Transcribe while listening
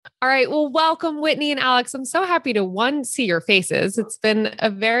All right. Well, welcome, Whitney and Alex. I'm so happy to see your faces. It's been a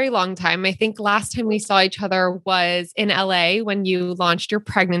very long time. I think last time we saw each other was in LA when you launched your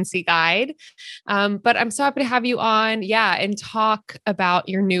pregnancy guide. But I'm so happy to have you on, and talk about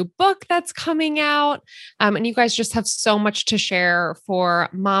your new book that's coming out. And you guys just have so much to share for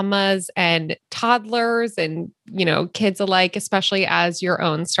mamas and toddlers and, kids alike, especially as your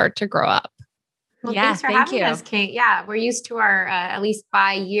own start to grow up. Well, thanks for having us, Kate. Yeah, we're used to our at least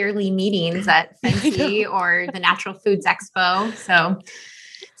bi-yearly meetings at FNC or the Natural Foods Expo. So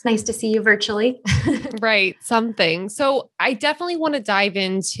it's nice to see you virtually. Right. Something. So I definitely want to dive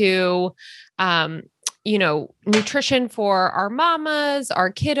into, nutrition for our mamas,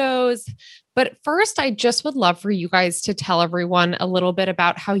 our kiddos. But first, I just would love for you guys to tell everyone a little bit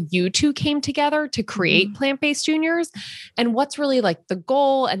about how you two came together to create Plant-Based Juniors and what's really like the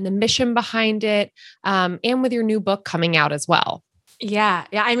goal and the mission behind it, and with your new book coming out as well. Yeah.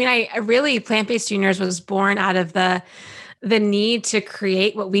 I mean, I really, Plant-Based Juniors was born out of the need to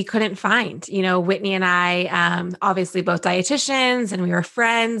create what we couldn't find. Whitney and I, obviously both dietitians and we were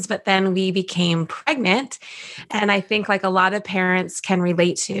friends, but then we became pregnant. And I think like a lot of parents can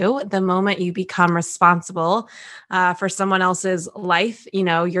relate to the moment you become responsible for someone else's life,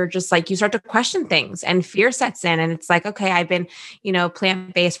 you're just like, you start to question things and fear sets in. And it's like, okay, I've been,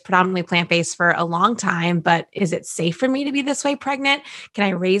 predominantly plant-based for a long time, but is it safe for me to be this way pregnant? Can I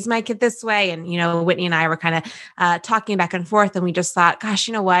raise my kid this way? And, Whitney and I were kind of talking back and forth. And we just thought, gosh,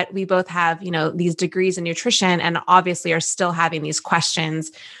 you know what? We both have, these degrees in nutrition and obviously are still having these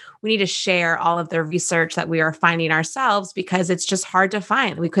questions. We need to share all of the research that we are finding ourselves because it's just hard to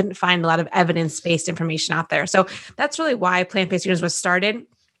find. We couldn't find a lot of evidence-based information out there. So that's really why Plant-Based Juniors was started.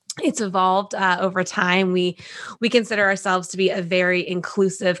 It's evolved over time. We consider ourselves to be a very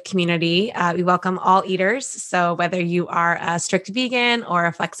inclusive community. We welcome all eaters. So whether you are a strict vegan or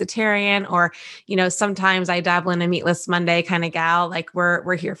a flexitarian, or sometimes I dabble in a meatless Monday kind of gal, like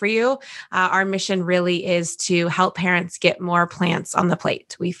we're here for you. Our mission really is to help parents get more plants on the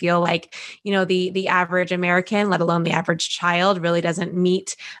plate. We feel like the average American, let alone the average child, really doesn't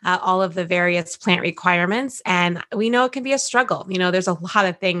meet all of the various plant requirements, and we know it can be a struggle. There's a lot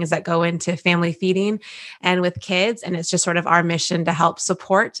of things that go into family feeding and with kids. And it's just sort of our mission to help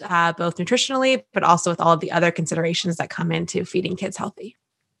support both nutritionally, but also with all of the other considerations that come into feeding kids healthy.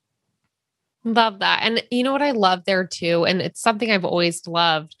 Love that. And you know what I love there too, and it's something I've always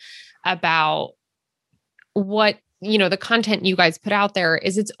loved about what, the content you guys put out there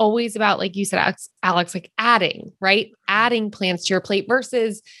is it's always about, like you said, Alex, like adding, right? Adding plants to your plate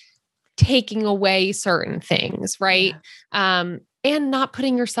versus taking away certain things, right? Yeah. And not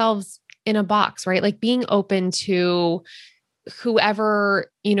putting yourselves in a box, right? Like being open to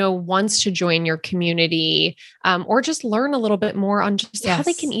whoever, wants to join your community, or just learn a little bit more on just how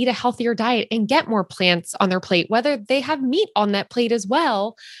they can eat a healthier diet and get more plants on their plate, whether they have meat on that plate as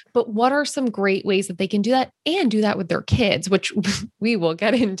well. But what are some great ways that they can do that and do that with their kids, which we will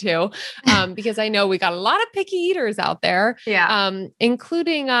get into, because I know we got a lot of picky eaters out there,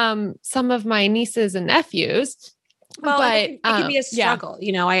 including some of my nieces and nephews. Well, but it can be a struggle.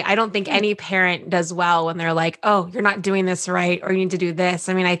 I don't think any parent does well when they're like, oh, you're not doing this right, or you need to do this.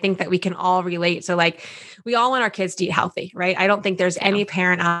 I mean, I think that we can all relate. So like, we all want our kids to eat healthy, right? I don't think there's any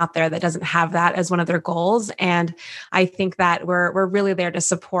parent out there that doesn't have that as one of their goals. And I think that we're really there to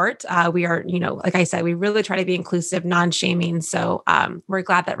support. We are, like I said, we really try to be inclusive, non-shaming. So we're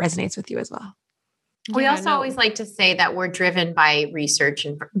glad that resonates with you as well. We also always like to say that we're driven by research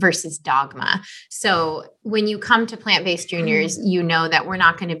versus dogma. So when you come to Plant-Based Juniors, you know that we're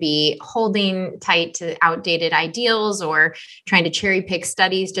not going to be holding tight to outdated ideals or trying to cherry pick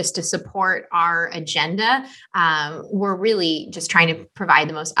studies just to support our agenda. We're really just trying to provide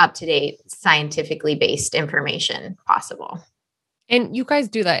the most up-to-date, scientifically based information possible. And you guys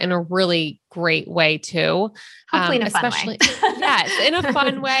do that in a really great way too. Hopefully in a fun way. Yes, in a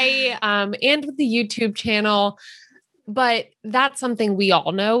fun way, and with the YouTube channel. But that's something we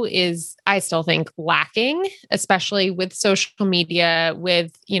all know is, I still think, lacking, especially with social media,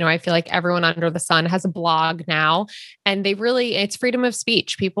 with, I feel like everyone under the sun has a blog now, and it's freedom of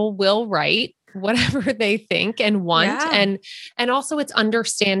speech. People will write whatever they think and want. Yeah. And also it's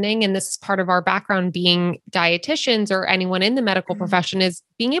understanding, and this is part of our background being dietitians or anyone in the medical profession, is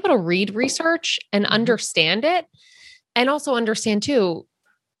being able to read research and understand it. And also understand too,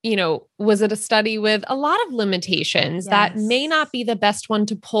 was it a study with a lot of limitations that may not be the best one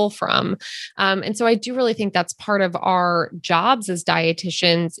to pull from? And so I do really think that's part of our jobs as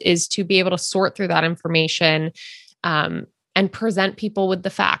dietitians, is to be able to sort through that information, and present people with the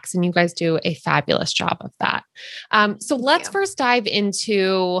facts. And you guys do a fabulous job of that. So let's first dive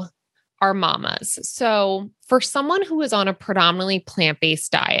into our mamas. So for someone who is on a predominantly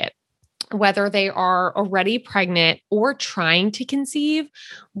plant-based diet, whether they are already pregnant or trying to conceive,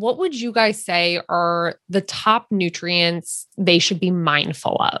 what would you guys say are the top nutrients they should be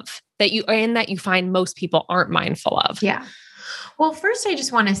mindful of that you find most people aren't mindful of? Yeah. Well, first, I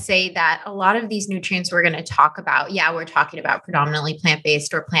just want to say that a lot of these nutrients we're going to talk about, we're talking about predominantly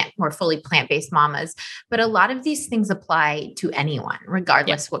plant-based or fully plant-based mamas, but a lot of these things apply to anyone,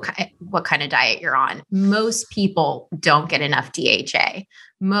 regardless what kind of diet you're on. Most people don't get enough DHA.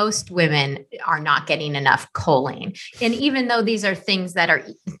 Most women are not getting enough choline. And even though these are things that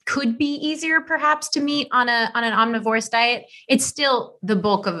could be easier perhaps to meet on an omnivorous diet, it's still the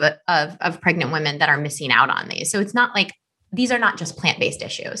bulk of pregnant women that are missing out on these. So it's not like these are not just plant-based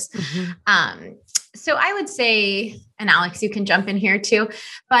issues. Mm-hmm. So I would say, and Alex, you can jump in here too,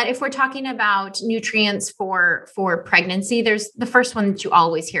 but if we're talking about nutrients for pregnancy, there's the first one that you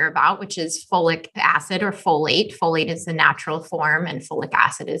always hear about, which is folic acid or folate. Folate is the natural form and folic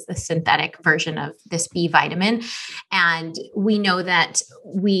acid is the synthetic version of this B vitamin. And we know that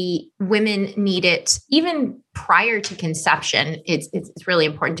women need it even prior to conception. It's really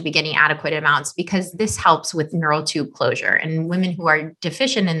important to be getting adequate amounts because this helps with neural tube closure. And women who are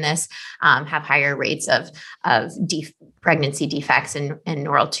deficient in this have higher rates of pregnancy defects and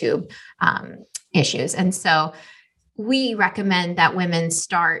neural tube issues. And so we recommend that women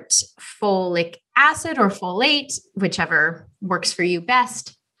start folic acid or folate, whichever works for you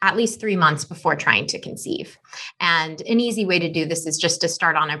best, at least 3 months before trying to conceive. And an easy way to do this is just to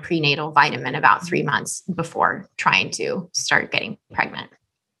start on a prenatal vitamin about 3 months before trying to start getting pregnant.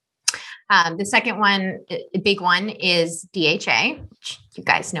 The second one, a big one, is DHA, which you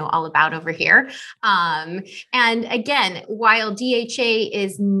guys know all about over here. And again, while DHA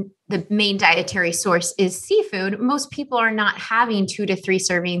is the main dietary source is seafood, most people are not having 2 to 3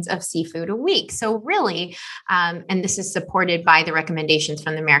 servings of seafood a week. So really, and this is supported by the recommendations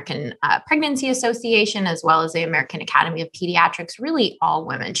from the American Pregnancy Association, as well as the American Academy of Pediatrics, really all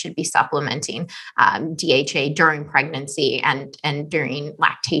women should be supplementing DHA during pregnancy and during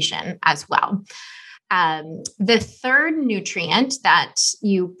lactation as well. The third nutrient that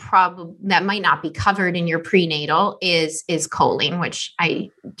that might not be covered in your prenatal is choline, which I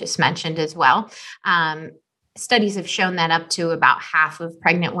just mentioned as well. Studies have shown that up to about half of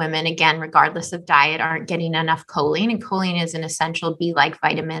pregnant women, again, regardless of diet, aren't getting enough choline. And choline is an essential B-like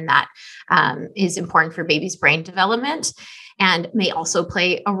vitamin that is important for baby's brain development and may also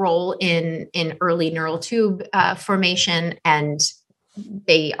play a role in early neural tube formation. And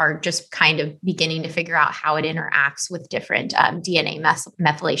they are just kind of beginning to figure out how it interacts with different DNA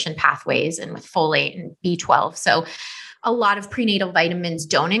methylation pathways and with folate and B12. So a lot of prenatal vitamins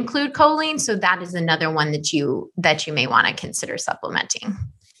don't include choline. So that is another one that you may want to consider supplementing.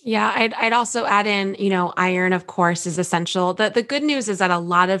 Yeah, I'd also add in, iron, of course, is essential. The good news is that a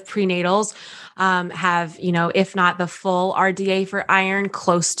lot of prenatals have, if not the full RDA for iron,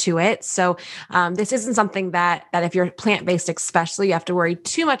 close to it. So this isn't something that if you're plant-based, especially, you have to worry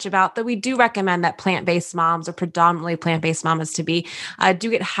too much about. That we do recommend that plant-based moms or predominantly plant-based mamas to be do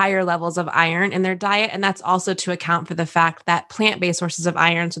get higher levels of iron in their diet. And that's also to account for the fact that plant-based sources of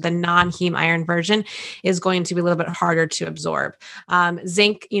iron, so the non-heme iron version, is going to be a little bit harder to absorb.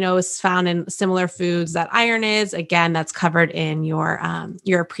 Zinc, is found in similar foods that iron is. Again, that's covered in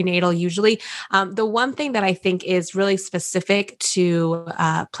your prenatal usually. The one thing that I think is really specific to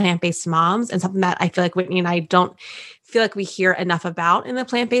plant-based moms and something that I feel like Whitney and I don't feel like we hear enough about in the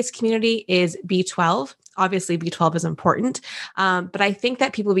plant-based community is B12. Obviously, B12 is important, but I think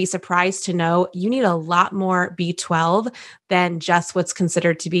that people will be surprised to know you need a lot more B12 than just what's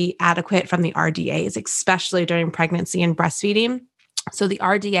considered to be adequate from the RDAs, especially during pregnancy and breastfeeding. So the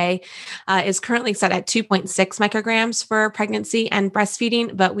RDA is currently set at 2.6 micrograms for pregnancy and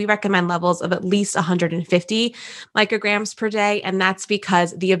breastfeeding, but we recommend levels of at least 150 micrograms per day. And that's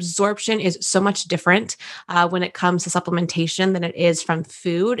because the absorption is so much different when it comes to supplementation than it is from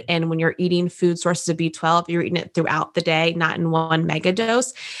food. And when you're eating food sources of B12, you're eating it throughout the day, not in one mega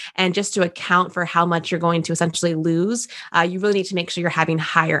dose. And just to account for how much you're going to essentially lose, you really need to make sure you're having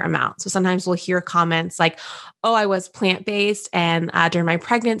higher amounts. So sometimes we'll hear comments like, oh, I was plant-based and during my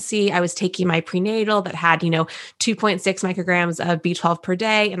pregnancy. I was taking my prenatal that had, 2.6 micrograms of B12 per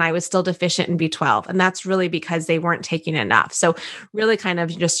day, and I was still deficient in B12. And that's really because they weren't taking enough. So really kind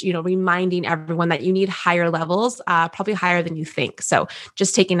of just, reminding everyone that you need higher levels, probably higher than you think. So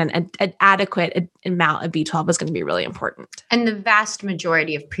just taking an adequate amount of B12 is going to be really important. And the vast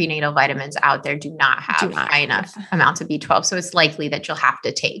majority of prenatal vitamins out there do not have high enough amounts of B12. So it's likely that you'll have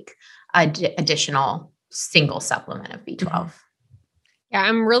to take additional single supplement of B12. Yeah,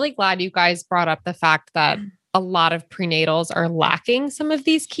 I'm really glad you guys brought up the fact that a lot of prenatals are lacking some of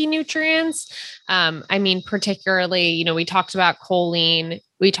these key nutrients. Particularly, we talked about choline,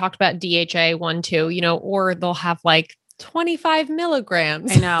 we talked about DHA 1, 2, or they'll have like 25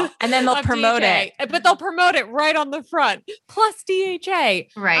 milligrams. I know. And then they'll promote DHA, it. But they'll promote it right on the front, plus DHA.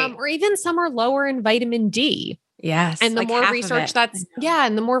 Right. Or even some are lower in vitamin D. Yes. And the more research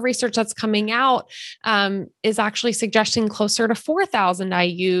and the more research that's coming out is actually suggesting closer to 4,000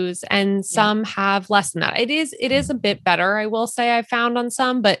 IUs, and some have less than that. It is a bit better, I will say, I found on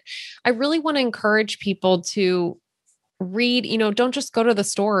some, but I really want to encourage people to read, don't just go to the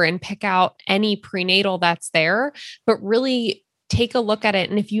store and pick out any prenatal that's there, but really take a look at it.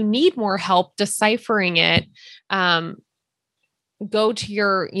 And if you need more help deciphering it, go to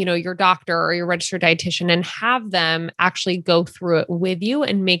your doctor or your registered dietitian and have them actually go through it with you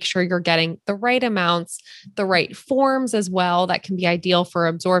and make sure you're getting the right amounts, the right forms as well that can be ideal for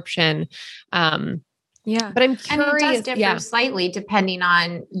absorption. But I'm curious. And it does differ slightly depending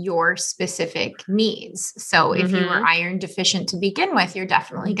on your specific needs. So if you are iron deficient to begin with, you're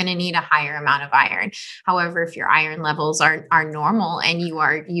definitely going to need a higher amount of iron. However, if your iron levels are normal and you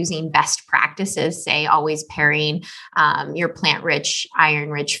are using best practices, say always pairing your plant-rich,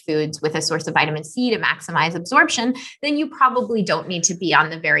 iron-rich foods with a source of vitamin C to maximize absorption, then you probably don't need to be on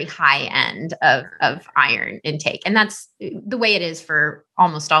the very high end of iron intake. And that's the way it is for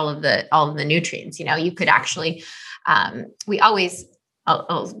almost all of the nutrients. You could actually, I'll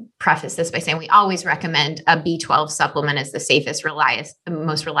preface this by saying we always recommend a B12 supplement as the safest,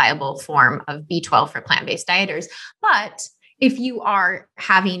 most reliable form of B12 for plant-based dieters. But if you are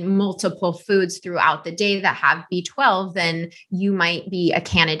having multiple foods throughout the day that have B12, then you might be a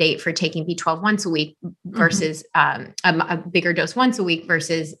candidate for taking B12 once a week versus a bigger dose once a week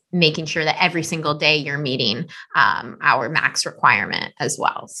versus making sure that every single day you're meeting our max requirement as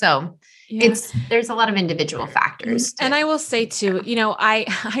well. So there's a lot of individual factors. And I will say too,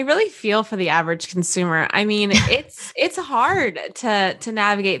 I really feel for the average consumer. I mean, it's hard to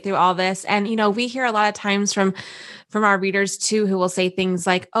navigate through all this. And, we hear a lot of times from our readers too, who will say things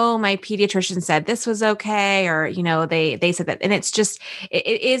like, oh, my pediatrician said this was okay. Or, they said that. And it's just,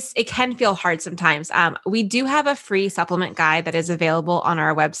 it can feel hard sometimes. We do have a free supplement guide that is available on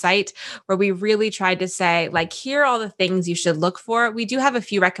our website where we really tried to say, like, here are all the things you should look for. We do have a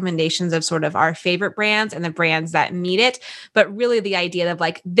few recommendations of sort of our favorite brands and the brands that meet it, but really the idea of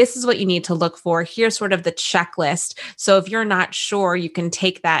like, this is what you need to look for. Here's sort of the checklist. So if you're not sure, you can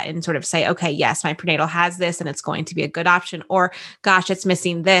take that and sort of say, okay, yes, my prenatal has this and it's going to be a good option, or gosh, it's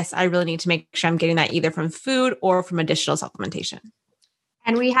missing this. I really need to make sure I'm getting that either from food or from additional supplementation.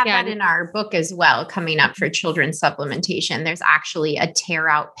 And we have that in our book as well, coming up for children's supplementation. There's actually a tear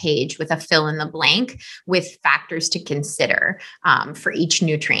out page with a fill in the blank with factors to consider for each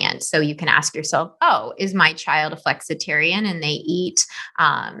nutrient. So you can ask yourself, oh, is my child a flexitarian and they eat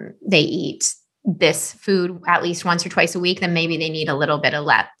this food at least once or twice a week? Then maybe they need a little bit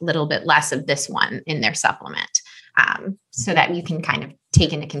less of this one in their supplement. So that you can kind of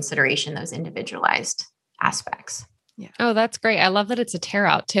take into consideration those individualized aspects. Yeah. Oh, that's great. I love that it's a tear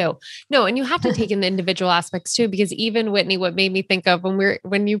out too. No, and you have to take in the individual aspects too, because even Whitney, what made me think of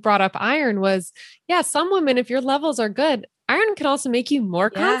when you brought up iron was, some women, if your levels are good, iron can also make you more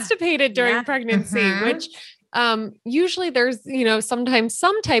constipated during pregnancy, which usually there's, sometimes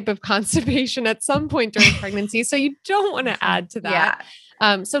some type of constipation at some point during pregnancy. So you don't want to add to that.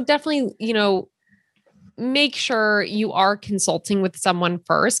 So definitely, make sure you are consulting with someone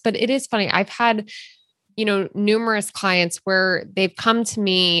first. But it is funny. I've had, numerous clients where they've come to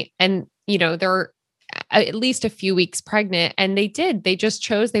me and, they're at least a few weeks pregnant, and they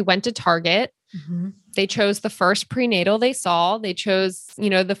went to Target. Mm-hmm. They chose the first prenatal they saw. They chose,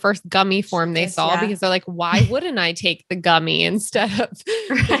 the first gummy form they saw because they're like, why wouldn't I take the gummy instead of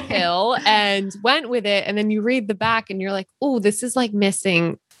the pill, and went with it. And then you read the back and you're like, oh, this is like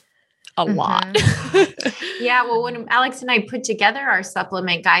missing a lot. Yeah. Well, when Alex and I put together our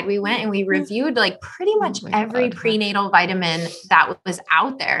supplement guide, we went and we reviewed like pretty much every prenatal vitamin that was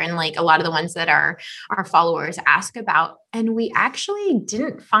out there. And like a lot of the ones that our followers ask about. And we actually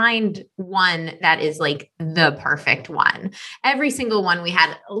didn't find one that is like the perfect one. Every single one, we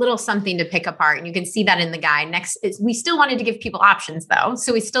had a little something to pick apart. And you can see that in the guide. Next is, we still wanted to give people options though.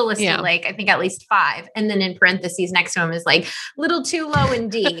 So we still listed like, I think at least 5. And then in parentheses next to them is like little too low in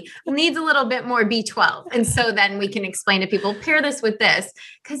D, needs a little bit more B12. And so then we can explain to people, pair this with this,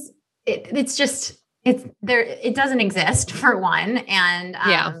 because it's just, it's there. It doesn't exist for one. And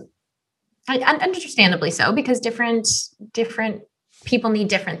understandably so, because different people need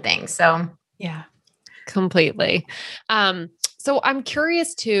different things. So yeah, completely. So I'm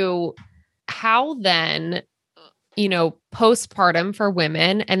curious to how then, postpartum for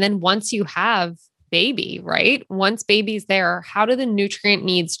women, and then once you have baby, right? Once baby's there, how do the nutrient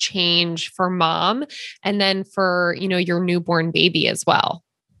needs change for mom and then for, your newborn baby as well?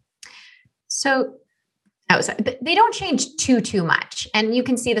 So they don't change too much. And you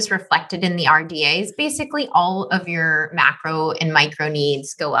can see this reflected in the RDAs. Basically, all of your macro and micro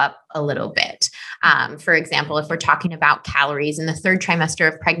needs go up a little bit. For example, if we're talking about calories in the 3rd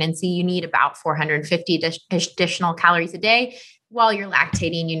trimester of pregnancy, you need about 450 additional calories a day. While you're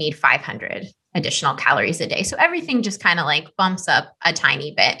lactating, you need 500 additional calories a day. So everything just kind of like bumps up a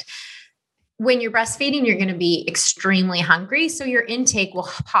tiny bit. When you're breastfeeding, you're going to be extremely hungry. So your intake will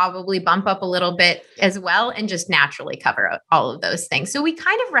probably bump up a little bit as well and just naturally cover all of those things. So we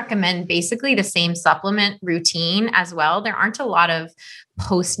kind of recommend basically the same supplement routine as well. There aren't a lot of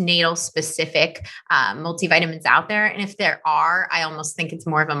postnatal specific multivitamins out there. And if there are, I almost think it's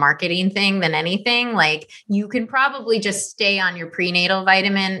more of a marketing thing than anything. Like you can probably just stay on your prenatal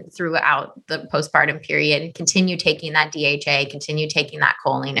vitamin throughout the postpartum period, continue taking that DHA, continue taking that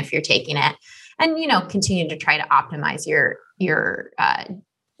choline if you're taking it, and, continue to try to optimize your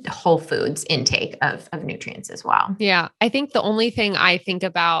whole foods intake of nutrients as well. Yeah. I think the only thing I think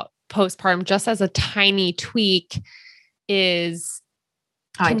about postpartum, just as a tiny tweak, is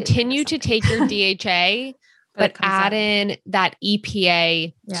continue to take your DHA, but add in that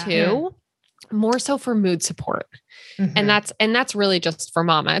EPA too, more so for mood support. Mm-hmm. And that's really just for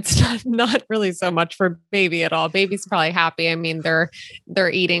mama. It's not really so much for baby at all. Baby's probably happy. I mean, they're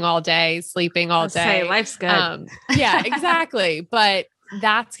eating all day, sleeping all day. Life's good. Yeah, exactly. But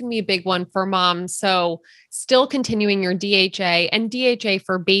that's going to be a big one for mom. So still continuing your DHA and DHA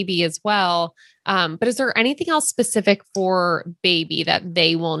for baby as well. But is there anything else specific for baby that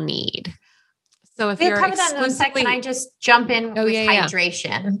they will need? So if you're cover that in a second, can I just jump in with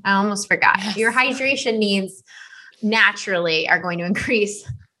hydration? Yeah. I almost forgot. Yes. Your hydration needs naturally are going to increase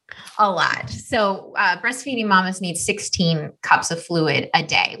a lot. So breastfeeding mamas need 16 cups of fluid a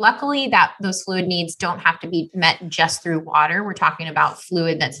day. Luckily, those fluid needs don't have to be met just through water. We're talking about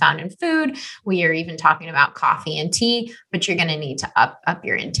fluid that's found in food. We are even talking about coffee and tea, but you're going to need to up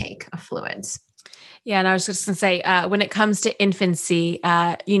your intake of fluids. Yeah. And I was just going to say, when it comes to infancy,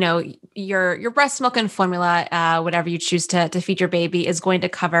 your breast milk and formula, whatever you choose to feed your baby is going to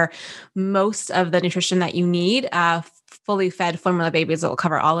cover most of the nutrition that you need. Fully fed formula babies will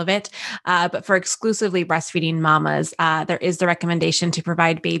cover all of it. But for exclusively breastfeeding mamas, there is the recommendation to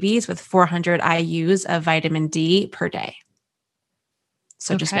provide babies with 400 IUs of vitamin D per day.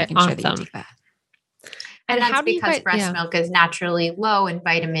 So just making sure that you take that. And that's because breast milk is naturally low in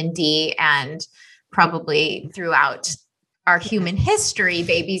vitamin D, and probably throughout our human history,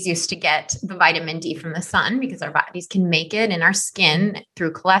 babies used to get the vitamin D from the sun because our bodies can make it in our skin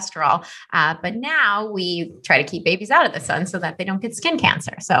through cholesterol. But now we try to keep babies out of the sun so that they don't get skin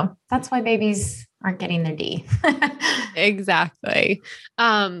cancer. So that's why babies aren't getting their D. Exactly.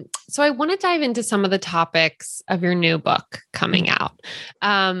 So I want to dive into some of the topics of your new book coming out.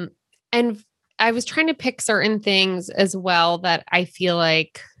 And I was trying to pick certain things as well that I feel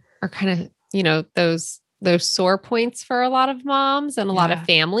like are kind of, those sore points for a lot of moms and a lot of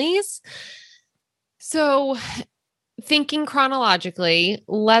families. So thinking chronologically,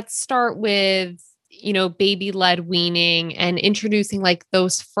 let's start with, baby-led weaning and introducing like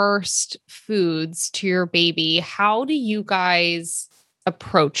those first foods to your baby. How do you guys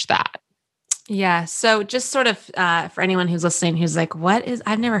approach that? Yeah. So just sort of for anyone who's listening, who's like,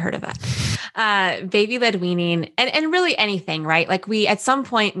 I've never heard of that. Baby-led weaning and really anything, right? Like at some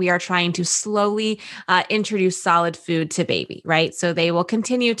point we are trying to slowly introduce solid food to baby, right? So they will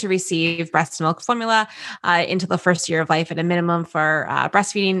continue to receive breast milk formula into the first year of life at a minimum for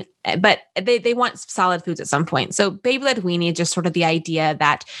breastfeeding. but they want solid foods at some point. So baby-led weaning is just sort of the idea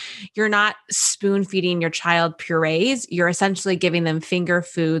that you're not spoon feeding your child purees. You're essentially giving them finger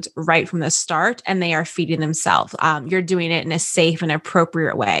foods right from the start, and they are feeding themselves. You're doing it in a safe and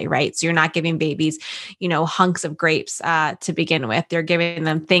appropriate way, right? So you're not giving babies, hunks of grapes to begin with. You're giving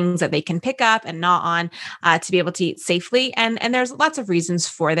them things that they can pick up and gnaw on to be able to eat safely. And there's lots of reasons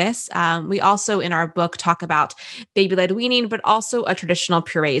for this. We also in our book talk about baby-led weaning, but also a traditional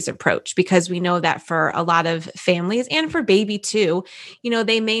purees approach, because we know that for a lot of families and for baby too,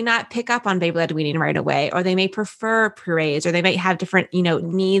 they may not pick up on baby-led weaning right away, or they may prefer purees, or they might have different,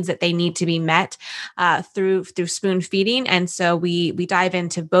 needs that they need to be met through spoon feeding. And so we dive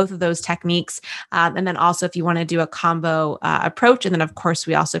into both of those techniques. And then also if you want to do a combo approach, and then of course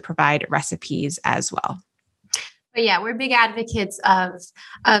we also provide recipes as well. But yeah, we're big advocates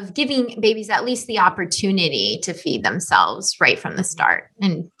of giving babies at least the opportunity to feed themselves right from the start.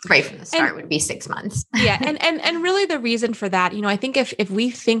 And right from the start would be 6 months. Yeah. And really the reason for that, I think if we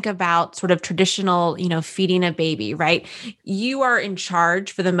think about sort of traditional, feeding a baby, right? You are in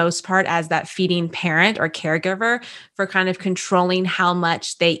charge for the most part as that feeding parent or caregiver for kind of controlling how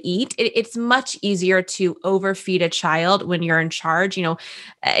much they eat. It's much easier to overfeed a child when you're in charge.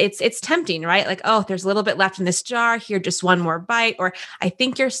 It's tempting, right? Like, oh, there's a little bit left in this jar. Here, just one more bite, or I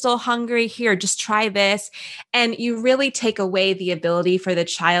think you're still hungry. Here, just try this. And you really take away the ability for the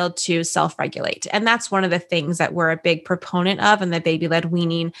child to self-regulate. And that's one of the things that we're a big proponent of in the baby-led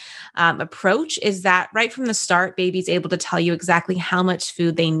weaning approach, is that right from the start, baby's able to tell you exactly how much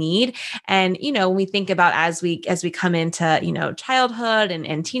food they need. And, we think about as we come into, childhood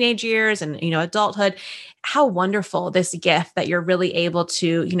and teenage years and, adulthood, how wonderful this gift that you're really able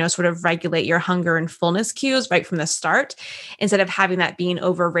to, sort of regulate your hunger and fullness cues right from the start, instead of having that being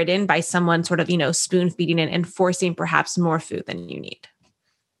overridden by someone sort of, spoon feeding and forcing perhaps more food than you need.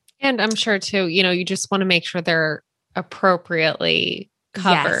 And I'm sure too, you just want to make sure they're appropriately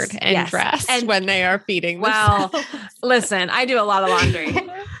covered and dressed and when they are feeding themselves. Well, listen, I do a lot of laundry.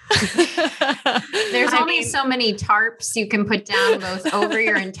 There's only so many tarps you can put down both over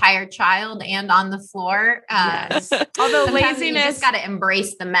your entire child and on the floor. Yes. Although laziness, you just got to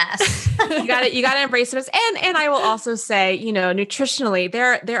embrace the mess. you got to embrace the mess. And I will also say, nutritionally,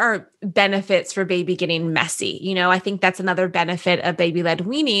 there are benefits for baby getting messy. I think that's another benefit of baby-led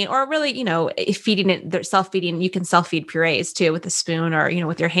weaning, or really, feeding it, self-feeding. You can self-feed purees too with a spoon or,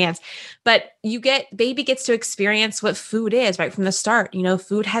 with your hands, but baby gets to experience what food is right from the start.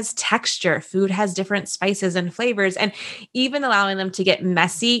 Food has texture, food has different spices and flavors, and even allowing them to get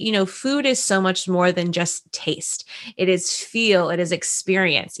messy, food is so much more than just taste. It is feel, it is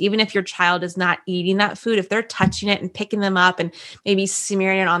experience. Even if your child is not eating that food, if they're touching it and picking them up and maybe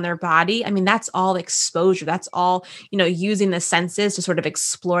smearing it on their body, that's all exposure. That's all, using the senses to sort of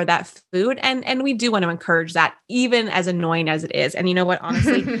explore that food. And we do want to encourage that, even as annoying as it is. And you know what,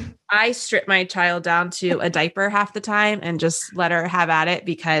 honestly, I strip my child down to a diaper half the time and just let her have at it,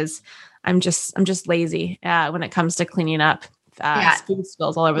 because I'm just lazy when it comes to cleaning up food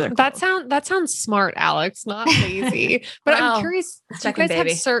spills all over their clothes. That sounds smart, Alex, not lazy. But I'm curious, do you guys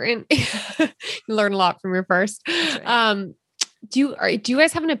have certain you learn a lot from your first. Right. Do you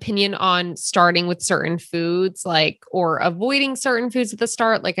guys have an opinion on starting with certain foods, or avoiding certain foods at the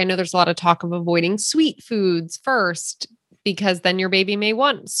start? Like, I know there's a lot of talk of avoiding sweet foods first, because then your baby may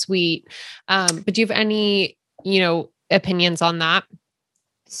want sweet. But do you have any, opinions on that?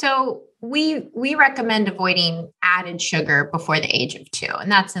 So we recommend avoiding added sugar before the age of 2,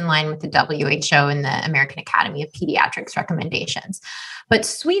 and that's in line with the WHO and the American Academy of Pediatrics recommendations. But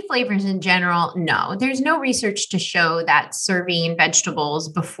sweet flavors in general, no. There's no research to show that serving vegetables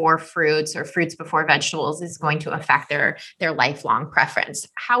before fruits or fruits before vegetables is going to affect their lifelong preference.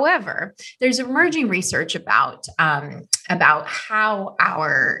 However, there's emerging research about how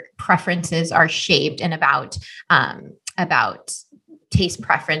our preferences are shaped, and about taste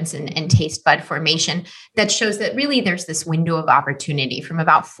preference and taste bud formation, that shows that really there's this window of opportunity from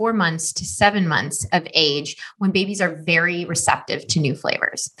about 4 months to 7 months of age when babies are very receptive to new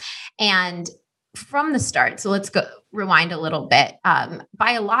flavors. And from the start, so let's rewind a little bit.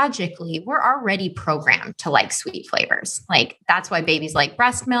 Biologically, we're already programmed to like sweet flavors. Like, that's why babies like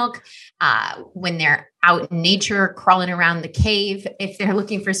breast milk. When they're out in nature, crawling around the cave, if they're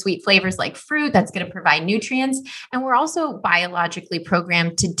looking for sweet flavors like fruit, that's going to provide nutrients. And we're also biologically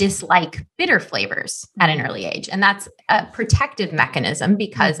programmed to dislike bitter flavors at an early age. And that's a protective mechanism,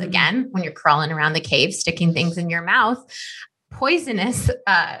 because again, when you're crawling around the cave, sticking things in your mouth, poisonous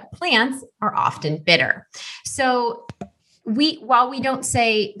plants are often bitter. So while we don't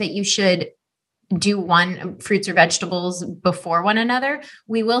say that you should do one fruits or vegetables before one another,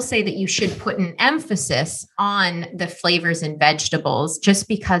 we will say that you should put an emphasis on the flavors in vegetables, just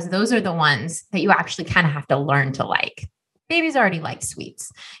because those are the ones that you actually kind of have to learn to like. Babies already like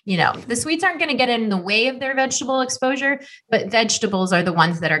sweets. The sweets aren't going to get in the way of their vegetable exposure, but vegetables are the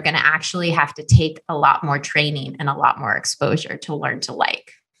ones that are going to actually have to take a lot more training and a lot more exposure to learn to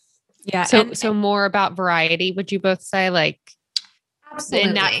like. Yeah. So more about variety, would you both say? Like, absolutely.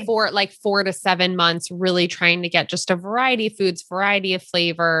 In that 4 to 7 months, really trying to get just a variety of foods, variety of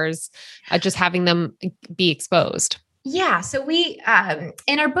flavors, just having them be exposed. Yeah. So we,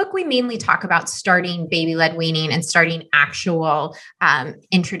 in our book, we mainly talk about starting baby-led weaning and starting actual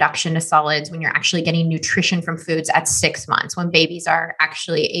introduction to solids when you're actually getting nutrition from foods at 6 months, when babies are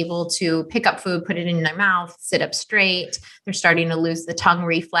actually able to pick up food, put it in their mouth, sit up straight. They're starting to lose the tongue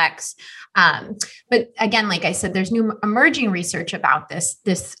reflex. But again, like I said, there's new emerging research about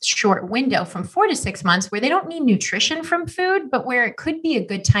this short window from 4 to 6 months where they don't need nutrition from food, but where it could be a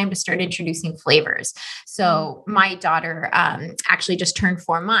good time to start introducing flavors. So my daughter actually just turned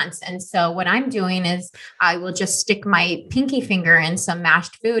 4 months. And so what I'm doing is I will just stick my pinky finger in some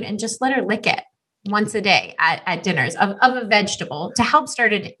mashed food and just let her lick it once a day at dinners of a vegetable to help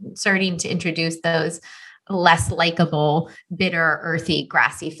starting to introduce those less likable, bitter, earthy,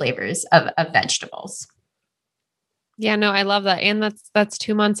 grassy flavors of vegetables. Yeah, no, I love that. And that's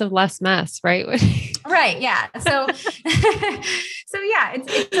 2 months of less mess, right? Right. Yeah. So, yeah,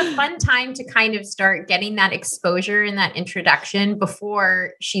 it's a fun time to kind of start getting that exposure and that introduction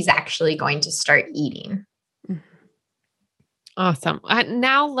before she's actually going to start eating. Awesome.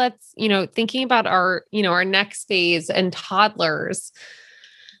 Now let's, thinking about our next phase and toddlers.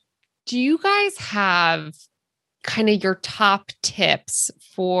 Do you guys have kind of your top tips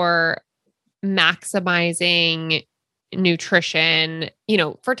for maximizing nutrition,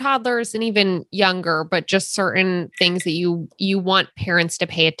 for toddlers and even younger, but just certain things that you want parents to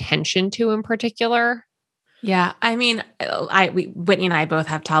pay attention to in particular? Yeah. I mean, Whitney and I both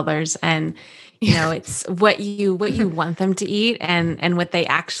have toddlers, and it's what you want them to eat and what they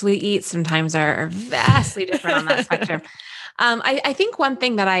actually eat sometimes are vastly different on that spectrum. I think one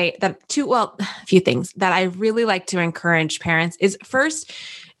thing a few things that I really like to encourage parents is, first,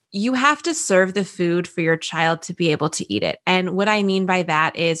 you have to serve the food for your child to be able to eat it. And what I mean by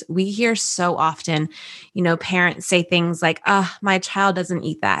that is, we hear so often, parents say things like, my child doesn't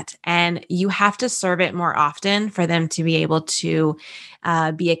eat that. And you have to serve it more often for them to be able to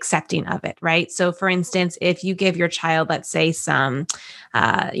be accepting of it, right? So for instance, if you give your child, let's say some,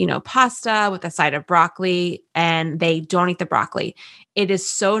 pasta with a side of broccoli, and they don't eat the broccoli, it is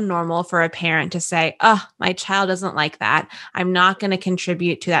so normal for a parent to say, my child doesn't like that. I'm not going to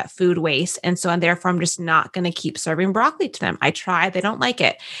contribute to that food waste. And therefore I'm just not going to keep serving broccoli to them. I tried, they don't like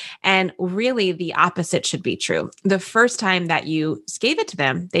it. And really the opposite should be true. The first time that you gave it to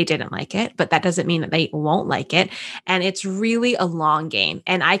them, they didn't like it, but that doesn't mean that they won't like it. And it's really a long game.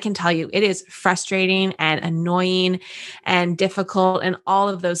 And I can tell you, it is frustrating and annoying and difficult and all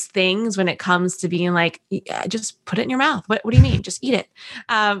of those things when it comes to being like, just put it in your mouth. What do you mean? Just eat it.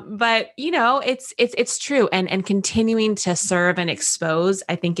 But it's true. And continuing to serve and expose,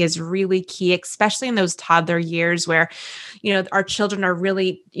 I think, is really key, especially in those toddler years where, our children are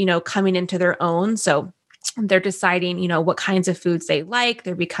really, coming into their own. So they're deciding, what kinds of foods they like.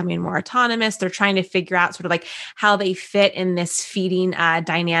 They're becoming more autonomous. They're trying to figure out sort of like how they fit in this feeding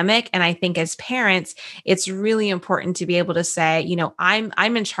dynamic. And I think as parents, it's really important to be able to say,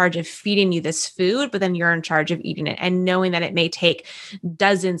 I'm in charge of feeding you this food, but then you're in charge of eating it, and knowing that it may take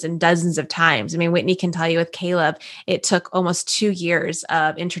dozens and dozens of times. I mean, Whitney can tell you with Caleb, it took almost 2 years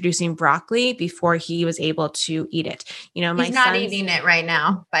of introducing broccoli before he was able to eat it. He's not eating it right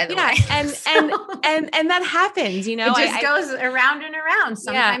now, by the way. And that happens, it just goes around and around.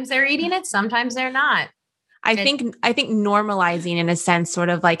 Sometimes they're eating it, sometimes they're not. I think normalizing, in a sense, sort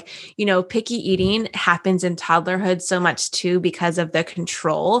of like, picky eating happens in toddlerhood so much too, because of the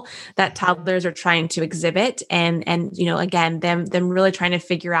control that toddlers are trying to exhibit. And, again, them really trying to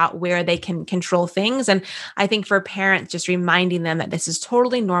figure out where they can control things. And I think for parents, just reminding them that this is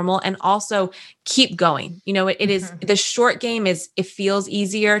totally normal, and also keep going. It is the short game it feels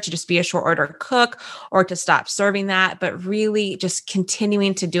easier to just be a short order cook or to stop serving that, but really just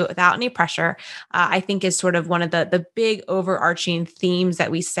continuing to do it without any pressure, I think is sort of one of the big overarching themes that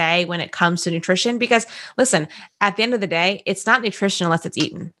we say when it comes to nutrition. Because listen, at the end of the day, it's not nutrition unless it's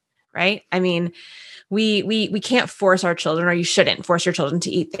eaten, right? I mean, we can't force our children, or you shouldn't force your children to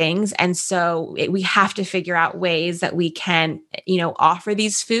eat things. And so we have to figure out ways that we can, offer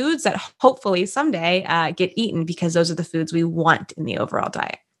these foods that hopefully someday get eaten, because those are the foods we want in the overall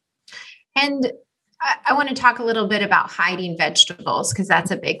diet. And I want to talk a little bit about hiding vegetables because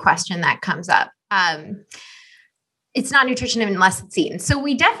that's a big question that comes up. It's not nutrition unless it's eaten. So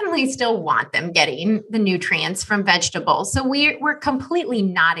we definitely still want them getting the nutrients from vegetables. So we're completely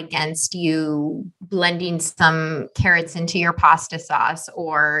not against you blending some carrots into your pasta sauce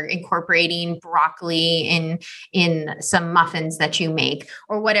or incorporating broccoli in some muffins that you make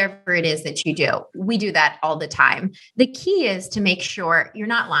or whatever it is that you do. We do that all the time. The key is to make sure you're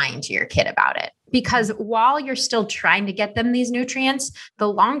not lying to your kid about it. Because while you're still trying to get them these nutrients, the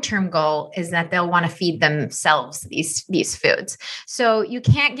long-term goal is that they'll want to feed themselves these foods. So you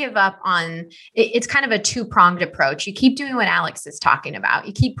can't give up on it's kind of a two-pronged approach. You keep doing what Alex is talking about.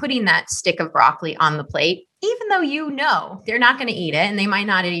 You keep putting that stick of broccoli on the plate, even though you know they're not going to eat it and they might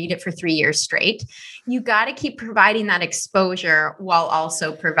not eat it for 3 years straight. You got to keep providing that exposure while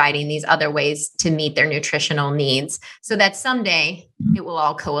also providing these other ways to meet their nutritional needs so that someday it will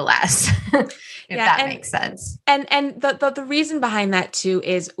all coalesce. If that makes sense. And the reason behind that too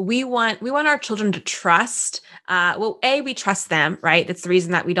is we want our children to trust. We trust them, right? That's the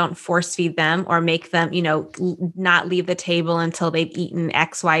reason that we don't force feed them or make them, not leave the table until they've eaten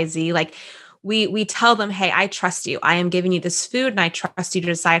X, Y, Z. Like we tell them, hey, I trust you. I am giving you this food and I trust you to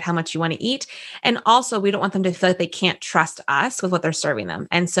decide how much you want to eat. And also we don't want them to feel like they can't trust us with what they're serving them.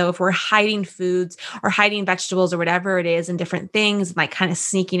 And so if we're hiding foods or hiding vegetables or whatever it is and different things, like kind of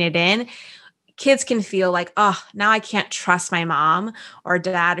sneaking it in, kids can feel like, oh, now I can't trust my mom or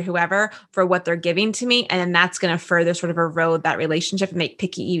dad or whoever for what they're giving to me. And then that's going to further sort of erode that relationship and make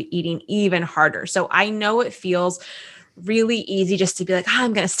picky eating even harder. So I know it feels really easy just to be like,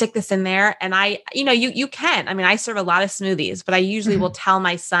 I'm going to stick this in there. And you can, I serve a lot of smoothies, but I usually will tell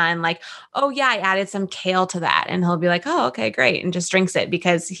my son like, oh yeah, I added some kale to that. And he'll be like, oh, okay, great. And just drinks it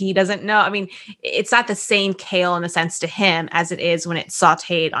because he doesn't know. It's not the same kale in a sense to him as it is when it's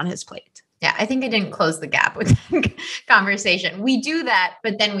sauteed on his plate. Yeah, I think I didn't close the gap with that conversation. We do that,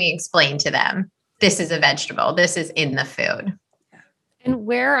 but then we explain to them, this is a vegetable. This is in the food.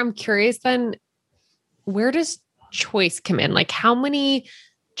 And I'm curious then, where does choice come in? Like how many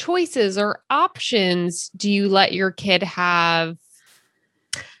choices or options do you let your kid have?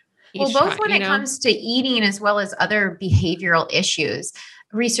 Well, both when it comes to eating as well as other behavioral issues,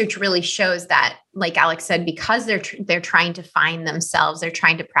 research really shows that, like Alex said, because they're trying to find themselves, they're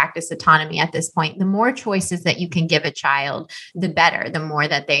trying to practice autonomy at this point. The more choices that you can give a child, the better, the more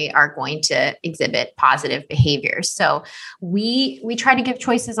that they are going to exhibit positive behaviors. So we try to give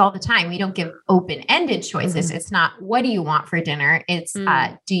choices all the time. We don't give open-ended choices. Mm-hmm. It's not, what do you want for dinner? It's,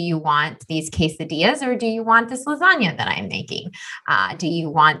 do you want these quesadillas or do you want this lasagna that I'm making? Do you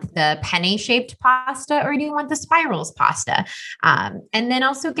want the penne-shaped pasta or do you want the spirals pasta? And then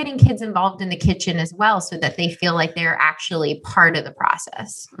also getting kids involved in the kitchen as well, so that they feel like they're actually part of the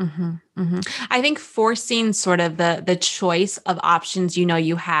process. Mm-hmm, mm-hmm. I think forcing sort of the choice of options,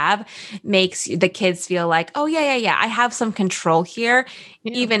 you have makes the kids feel like, oh yeah, I have some control here,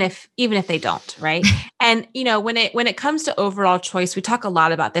 even if they don't, right? And when it comes to overall choice, we talk a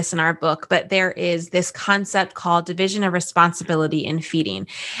lot about this in our book, but there is this concept called division of responsibility in feeding.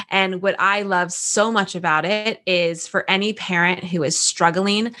 And what I love so much about it is for any parent who is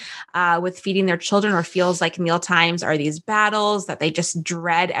struggling with feeding their children or feels like meal times are these battles that they just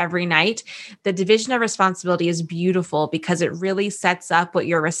dread every night, the division of responsibility is beautiful because it really sets up what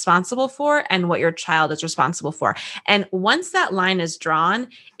you're responsible for and what your child is responsible for. And once that line is drawn,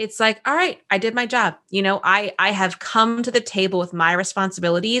 it's like, all right, I did my job. I have come to the table with my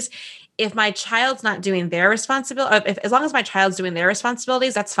responsibilities. If my child's not doing their responsibility, as long as my child's doing their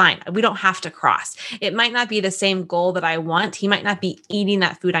responsibilities, that's fine. We don't have to cross. It might not be the same goal that I want. He might not be eating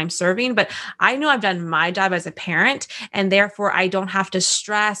that food I'm serving, but I know I've done my job as a parent, and therefore I don't have to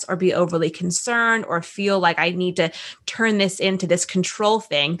stress or be overly concerned or feel like I need to turn this into this control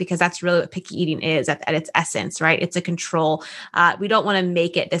thing, because that's really what picky eating is at its essence, right? It's a control. We don't want to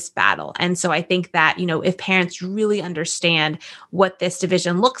make it this battle. And so I think that, if parents really understand what this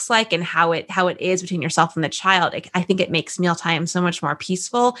division looks like and how it is between yourself and the child, I think it makes mealtime so much more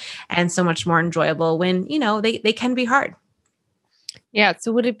peaceful and so much more enjoyable when, they can be hard. Yeah.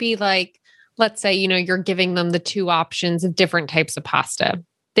 So would it be like, let's say, you're giving them the two options of different types of pasta.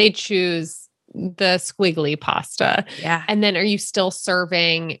 They choose the squiggly pasta. Yeah. And then are you still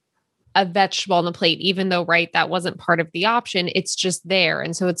serving a vegetable on the plate, even though, right, that wasn't part of the option, it's just there.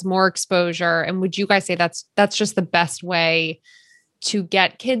 And so it's more exposure. And would you guys say that's just the best way to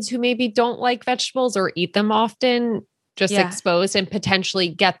get kids who maybe don't like vegetables or eat them often, just exposed, and potentially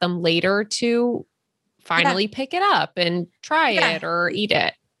get them later to finally pick it up and try it or eat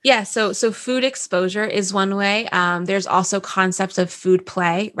it? Yeah. So food exposure is one way. There's also concepts of food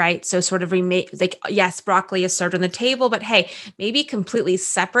play, right? So sort of remake, like, yes, broccoli is served on the table, but hey, maybe completely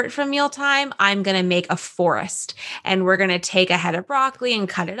separate from mealtime, I'm going to make a forest and we're going to take a head of broccoli and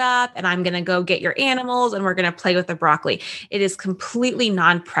cut it up. And I'm going to go get your animals and we're going to play with the broccoli. It is completely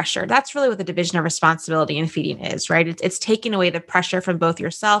non-pressure. That's really what the division of responsibility in feeding is, right? It's taking away the pressure from both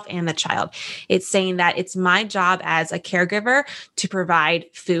yourself and the child. It's saying that it's my job as a caregiver to provide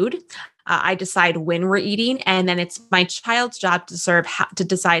food. I decide when we're eating, and then it's my child's job to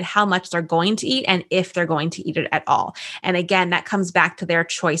decide how much they're going to eat and if they're going to eat it at all. And again, that comes back to their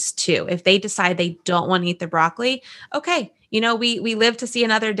choice too. If they decide they don't want to eat the broccoli, okay, we live to see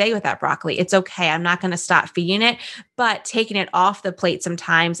another day with that broccoli. It's okay. I'm not going to stop feeding it, but taking it off the plate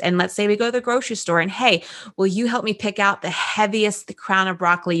sometimes. And let's say we go to the grocery store and, hey, will you help me pick out the crown of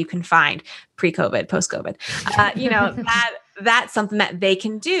broccoli you can find? Pre-COVID, post-COVID, that's something that they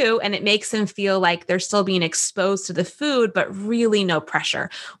can do. And it makes them feel like they're still being exposed to the food, but really no pressure.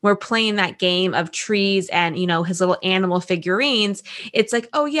 We're playing that game of trees and, his little animal figurines. It's like,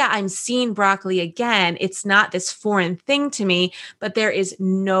 oh yeah, I'm seeing broccoli again. It's not this foreign thing to me, but there is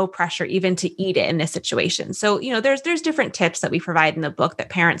no pressure even to eat it in this situation. So, there's different tips that we provide in the book that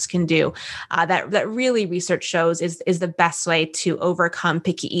parents can do that really research shows is the best way to overcome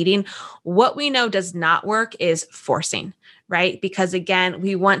picky eating. What we know does not work is forcing, right? Because again,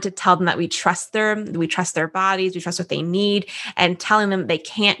 we want to tell them that we trust them, we trust their bodies, we trust what they need, and telling them they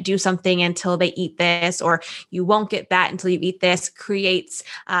can't do something until they eat this, or you won't get that until you eat this creates,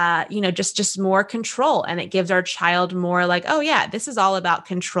 just more control. And it gives our child more like, oh yeah, this is all about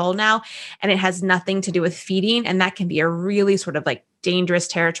control now. And it has nothing to do with feeding. And that can be a really sort of like dangerous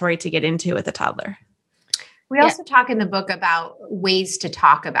territory to get into with a toddler. We also talk in the book about ways to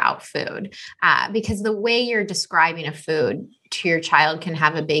talk about food, because the way you're describing a food to your child can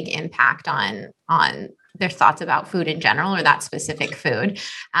have a big impact on their thoughts about food in general or that specific food.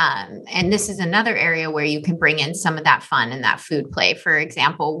 And this is another area where you can bring in some of that fun and that food play. For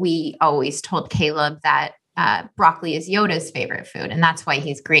example, we always told Caleb that broccoli is Yoda's favorite food, and that's why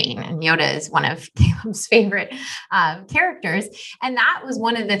he's green. And Yoda is one of Caleb's favorite characters. And that was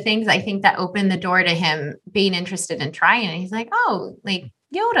one of the things I think that opened the door to him being interested in trying it. He's like, oh, like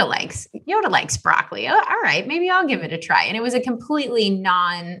Yoda likes broccoli. Oh, all right, maybe I'll give it a try. And it was a completely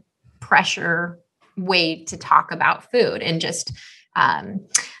non-pressure way to talk about food and just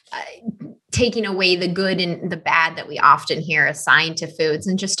taking away the good and the bad that we often hear assigned to foods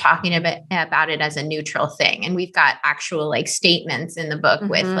and just talking about it as a neutral thing. And we've got actual like statements in the book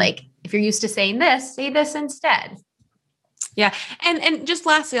with like, if you're used to saying this, say this instead. Yeah. And just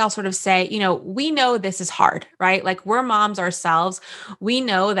lastly, I'll sort of say, we know this is hard, right? Like we're moms ourselves. We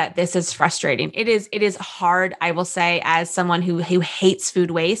know that this is frustrating. It is hard, I will say, as someone who hates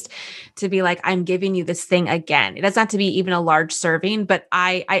food waste, to be like, I'm giving you this thing again. It doesn't have to be even a large serving, but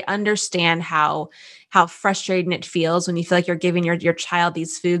I understand how frustrating it feels when you feel like you're giving your child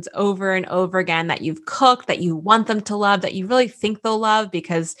these foods over and over again that you've cooked, that you want them to love, that you really think they'll love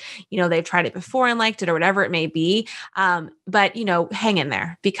because, they've tried it before and liked it or whatever it may be. But, hang in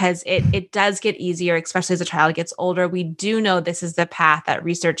there because it does get easier, especially as a child gets older. We do know this is the path that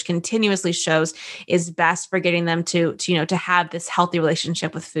research continuously shows is best for getting them to have this healthy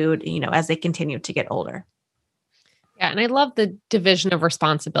relationship with food, as they continue to get older. Yeah. And I love the division of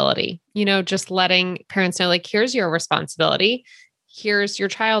responsibility, just letting parents know, like, here's your responsibility. Here's your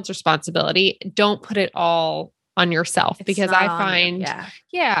child's responsibility. Don't put it all on yourself because I find,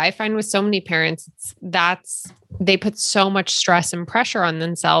 I find with so many parents, they put so much stress and pressure on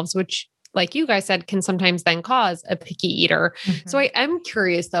themselves, which like you guys said, can sometimes then cause a picky eater. Mm-hmm. So I am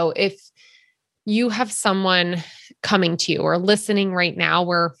curious though, if you have someone coming to you or listening right now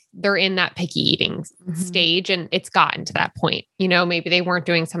where they're in that picky eating stage and it's gotten to that point, maybe they weren't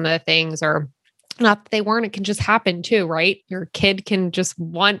doing some of the things or not that they weren't, it can just happen too, right? Your kid can just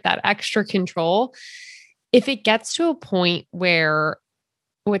want that extra control. If it gets to a point where,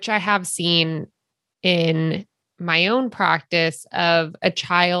 which I have seen in my own practice of a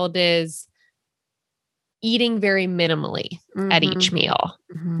child is eating very minimally at each meal.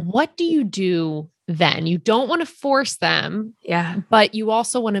 What do you do then? You don't want to force them. Yeah. But you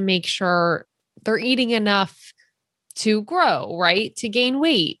also want to make sure they're eating enough to grow, right? To gain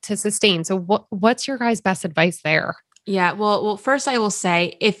weight, to sustain. So what's your guys' best advice there? Yeah. Well, first I will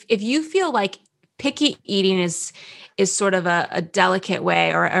say if you feel like picky eating is sort of a delicate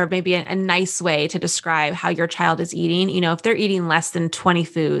way or maybe a nice way to describe how your child is eating. You know, if they're eating less than 20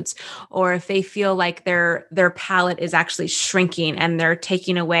 foods, or if they feel like their palate is actually shrinking and they're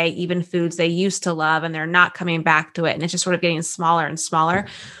taking away even foods they used to love and they're not coming back to it, and it's just sort of getting smaller and smaller,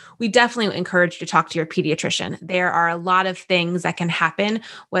 we definitely encourage you to talk to your pediatrician. There are a lot of things that can happen,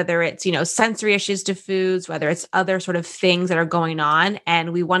 whether it's, you know, sensory issues to foods, whether it's other sort of things that are going on.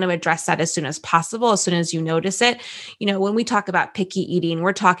 And we want to address that as soon as possible, as soon as you notice it. You know, when we talk about picky eating,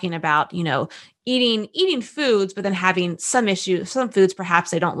 we're talking about, you know, eating foods, but then having some issues, some foods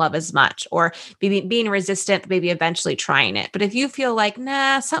perhaps they don't love as much, or being resistant, maybe eventually trying it. But if you feel like,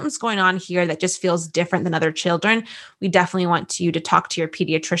 nah, something's going on here that just feels different than other children, we definitely want you to talk to your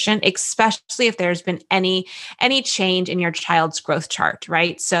pediatrician, especially if there's been any change in your child's growth chart,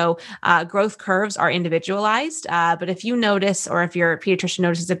 right? So growth curves are individualized, but if you notice, or if your pediatrician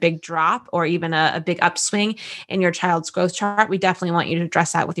notices a big drop or even a big upswing in your child's growth chart, we definitely want you to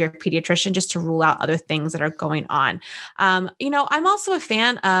address that with your pediatrician just to rule out other things that are going on. You know, I'm also a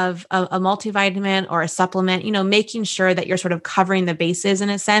fan of a multivitamin or a supplement, you know, making sure that you're sort of covering the bases in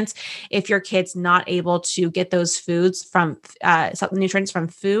a sense. If your kid's not able to get those foods from nutrients from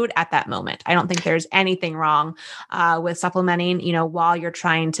food at that moment, I don't think there's anything wrong with supplementing, you know, while you're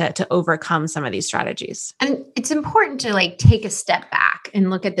trying to overcome some of these strategies. And it's important to like take a step back and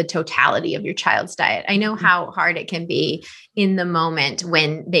look at the totality of your child's diet. I know how hard it can be in the moment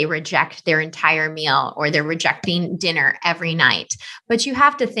when they reject their entire meal or they're rejecting dinner every night. But you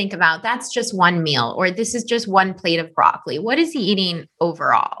have to think about that's just one meal, or this is just one plate of broccoli. What is he eating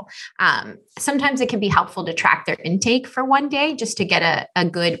overall? Sometimes it can be helpful to track their intake for one day just to get a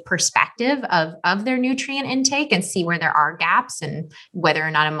good perspective of their nutrient intake and see where there are gaps and whether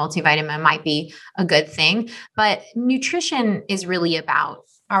or not a multivitamin might be a good thing. But nutrition is really about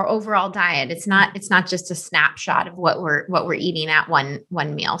our overall diet. It's not just a snapshot of what we're eating at one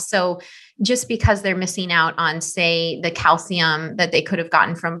meal. So just because they're missing out on, say, the calcium that they could have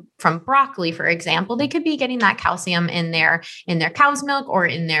gotten from broccoli, for example, they could be getting that calcium in their cow's milk or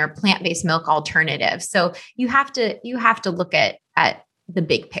in their plant-based milk alternative. So you have to look at the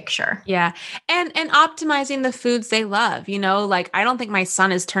big picture. Yeah. And optimizing the foods they love, you know, like I don't think my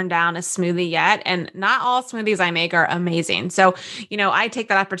son has turned down a smoothie yet, and not all smoothies I make are amazing. So, you know, I take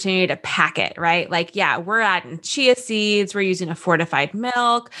that opportunity to pack it, right? Like, yeah, we're adding chia seeds, we're using a fortified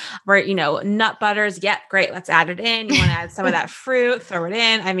milk, we're, you know, nut butters. Yeah, great. Let's add it in. You want to add some of that fruit, throw it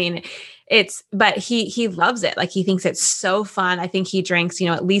in. I mean, but he loves it. Like he thinks it's so fun. I think he drinks, you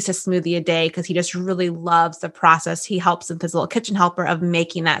know, at least a smoothie a day because he just really loves the process. He helps with his little kitchen helper of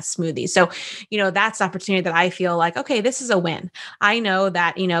making that smoothie. So, you know, that's the opportunity that I feel like, okay, this is a win. I know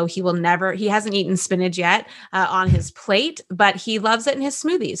that, you know, he hasn't eaten spinach yet on his plate, but he loves it in his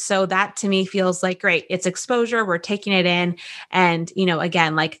smoothies. So that to me feels like great. It's exposure. We're taking it in and, you know,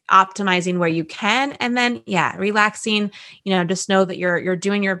 again, like optimizing where you can. And then, yeah, relaxing, you know, just know that you're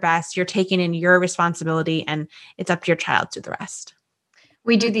doing your best. You're taking in your responsibility, and it's up to your child to do the rest.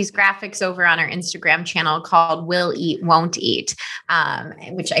 We do these graphics over on our Instagram channel called Will Eat, Won't Eat,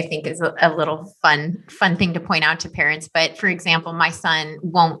 which I think is a little fun thing to point out to parents. But for example, my son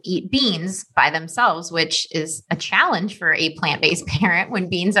won't eat beans by themselves, which is a challenge for a plant-based parent when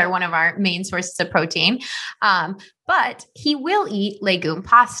beans are one of our main sources of protein. But he will eat legume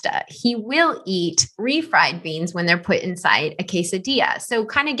pasta. He will eat refried beans when they're put inside a quesadilla. So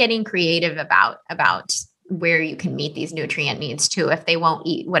kind of getting creative about where you can meet these nutrient needs too, if they won't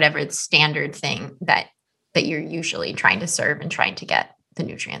eat whatever the standard thing that you're usually trying to serve and trying to get the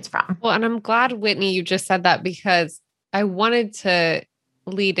nutrients from. Well, and I'm glad, Whitney, you just said that, because I wanted to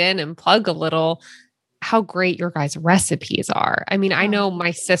lead in and plug a little how great your guys' recipes are. I mean, I know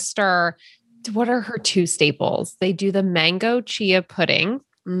my sister, what are her two staples? They do the mango chia pudding.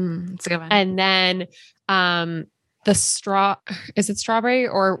 That's a good one. And then is it strawberry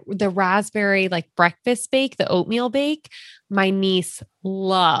or the raspberry, like breakfast bake, the oatmeal bake? My niece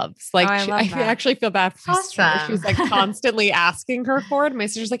loves. Like, I actually feel bad for her. She's like constantly asking her for it. My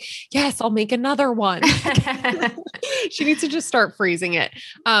sister's like, yes, I'll make another one. She needs to just start freezing it.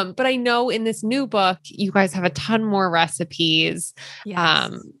 But I know in this new book, you guys have a ton more recipes.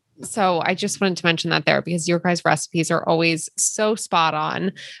 Yes. So I just wanted to mention that there, because your guys' recipes are always so spot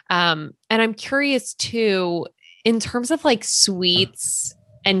on. And I'm curious too, in terms of like sweets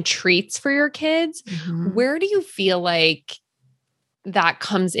and treats for your kids, where do you feel like that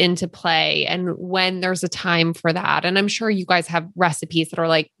comes into play, and when there's a time for that? And I'm sure you guys have recipes that are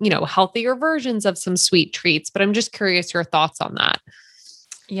like, you know, healthier versions of some sweet treats, but I'm just curious your thoughts on that.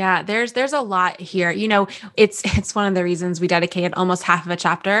 Yeah, there's a lot here. It's one of the reasons we dedicated almost half of a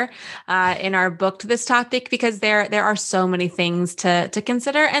chapter in our book to this topic, because there are so many things to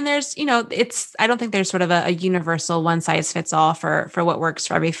consider, and there's it's I don't think there's sort of a universal one size fits all for what works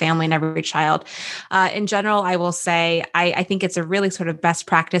for every family and every child. In general, I will say I think it's a really sort of best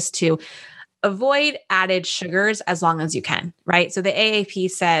practice to avoid added sugars as long as you can, right? So the AAP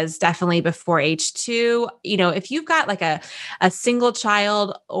says definitely before age 2, if you've got like a single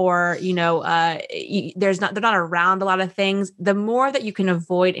child, or, they're not around a lot of things, the more that you can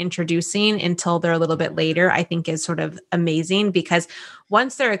avoid introducing until they're a little bit later, I think is sort of amazing, because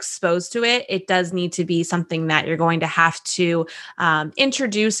once they're exposed to it, it does need to be something that you're going to have to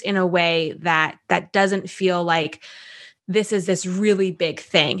introduce in a way that doesn't feel like this is this really big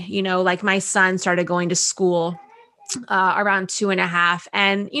thing. Like my son started going to school around 2.5.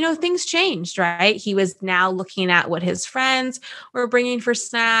 And, things changed, right? He was now looking at what his friends were bringing for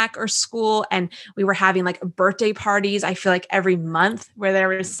snack or school. And we were having like birthday parties, I feel like every month, where there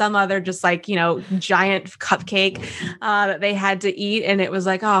was some other just like, giant cupcake that they had to eat. And it was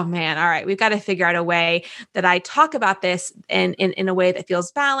like, oh man, all right, we've got to figure out a way that I talk about this in a way that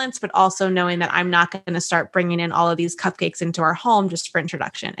feels balanced, but also knowing that I'm not going to start bringing in all of these cupcakes into our home just for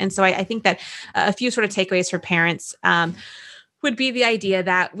introduction. And so I think that a few sort of takeaways for parents would be the idea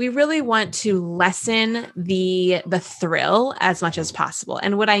that we really want to lessen the thrill as much as possible.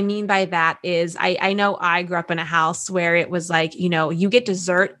 And what I mean by that is I know I grew up in a house where it was like, you get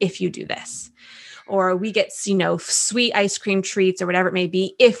dessert if you do this, or we get, sweet ice cream treats or whatever it may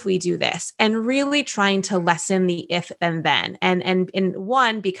be if we do this, and really trying to lessen the if and then. And in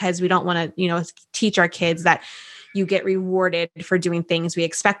one, because we don't want to, teach our kids that you get rewarded for doing things we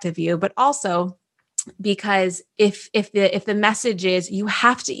expect of you, but also because if the message is you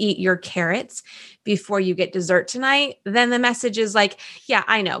have to eat your carrots before you get dessert tonight, then the message is like, yeah,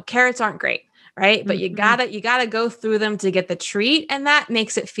 I know carrots aren't great, right? But you gotta go through them to get the treat. And that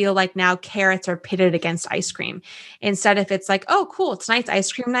makes it feel like now carrots are pitted against ice cream. Instead, if it's like, oh, cool, tonight's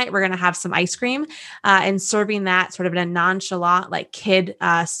ice cream night, we're going to have some ice cream, and serving that sort of in a nonchalant, like kid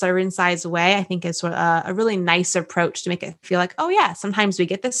serving size way, I think is sort of a really nice approach to make it feel like, oh yeah, sometimes we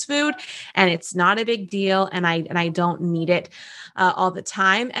get this food and it's not a big deal. And I don't need it all the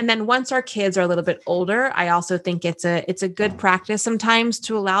time. And then once our kids are a little bit older, I also think it's a good practice sometimes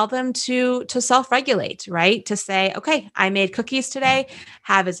to allow them to self-regulate, right? To say, okay, I made cookies today,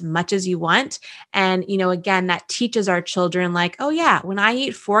 have as much as you want. And, again, that teaches our children like, oh yeah, when I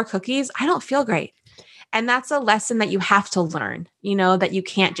eat 4 cookies, I don't feel great. And that's a lesson that you have to learn, that you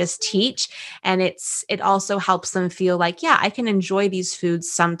can't just teach. And it also helps them feel like, yeah, I can enjoy these foods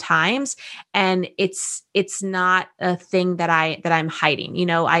sometimes. And it's not a thing that I'm hiding.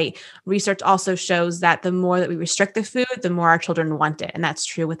 Research also shows that the more that we restrict the food, the more our children want it. And that's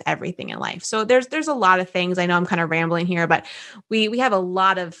true with everything in life. So there's a lot of things. I know I'm kind of rambling here, but we have a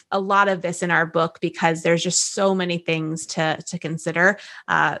lot of this in our book, because there's just so many things to consider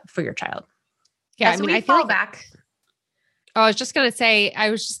for your child. Yeah, so I fall back. I was just going to say,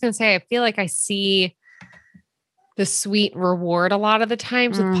 I feel like I see the sweet reward a lot of the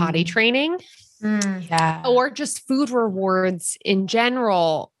times with potty training. Yeah. Or just food rewards in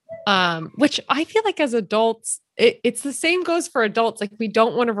general, which I feel like as adults, it's the same goes for adults. Like we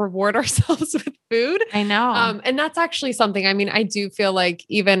don't want to reward ourselves with food. I know. And that's actually something, I do feel like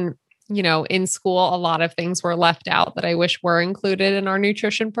even in school, a lot of things were left out that I wish were included in our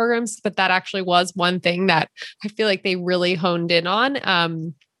nutrition programs. But that actually was one thing that I feel like they really honed in on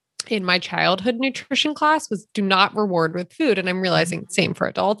in my childhood nutrition class was do not reward with food. And I'm realizing same for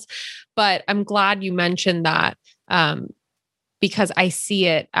adults, but I'm glad you mentioned that because I see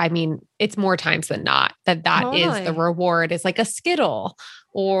it. It's more times than not that totally is the reward is like a Skittle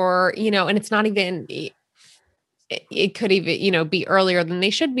or, and it's not even it could even, be earlier than they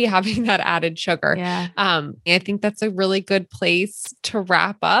should be having that added sugar. Yeah. I think that's a really good place to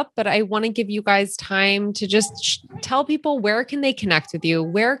wrap up, but I want to give you guys time to just tell people where can they connect with you?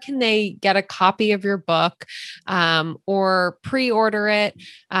 Where can they get a copy of your book, or pre-order it,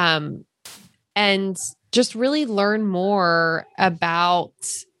 and just really learn more about,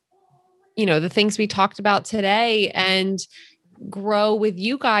 the things we talked about today and grow with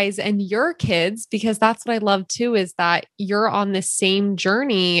you guys and your kids, because that's what I love too, is that you're on the same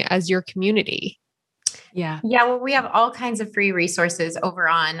journey as your community. Yeah. Well, we have all kinds of free resources over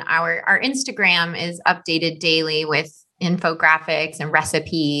on our Instagram is updated daily with infographics and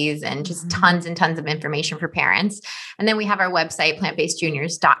recipes and just tons and tons of information for parents. And then we have our website,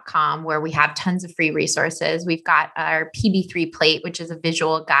 plantbasedjuniors.com, where we have tons of free resources. We've got our PB3 plate, which is a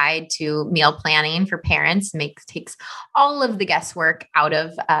visual guide to meal planning for parents. Takes all of the guesswork out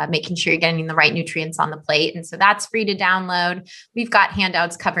of making sure you're getting the right nutrients on the plate. And so that's free to download. We've got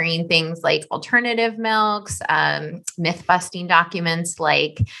handouts covering things like alternative milks, myth busting documents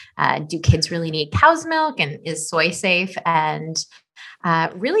like do kids really need cow's milk and is soy safe? And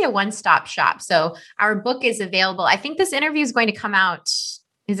really a one-stop shop. So our book is available. I think this interview is going to come out.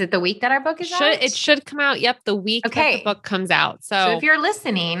 Is it the week that our book is out? It should come out. Yep. The week that the book comes out. So if you're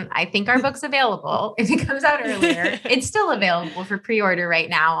listening, I think our book's available. If it comes out earlier, it's still available for pre-order right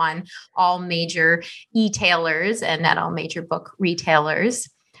now on all major e-tailers and at all major book retailers.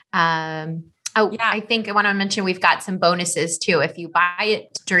 I think I want to mention we've got some bonuses too. If you buy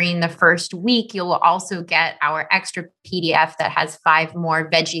it during the first week, you'll also get our extra PDF that has 5 more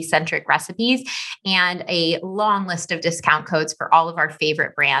veggie-centric recipes and a long list of discount codes for all of our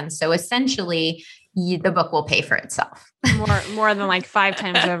favorite brands. So essentially, the book will pay for itself. More than like 5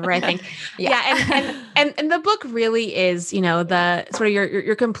 times over, I think. And the book really is, the sort of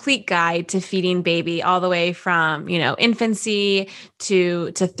your complete guide to feeding baby all the way from, infancy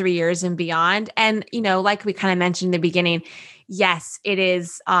to 3 years and beyond. And, like we kind of mentioned in the beginning, yes, it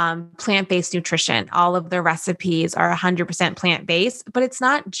is plant-based nutrition. All of the recipes are 100% plant-based, but it's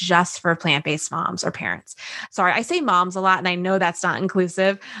not just for plant-based moms or parents. Sorry, I say moms a lot, and I know that's not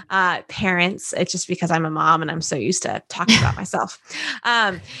inclusive. Parents, it's just because I'm a mom and I'm so used to talking about myself.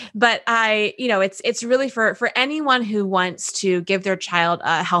 But it's really for anyone who wants to give their child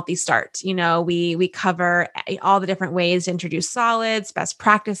a healthy start. We cover all the different ways to introduce solids, best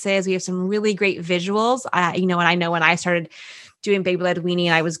practices. We have some really great visuals. And I know when I started doing baby-led weaning,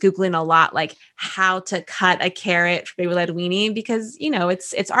 I was Googling a lot, like how to cut a carrot for baby-led weaning, because,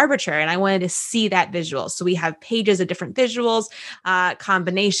 it's arbitrary and I wanted to see that visual. So we have pages of different visuals,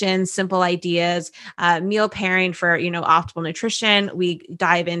 combinations, simple ideas, meal pairing for, optimal nutrition. We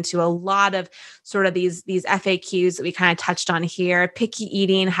dive into a lot of sort of these FAQs that we kind of touched on here: picky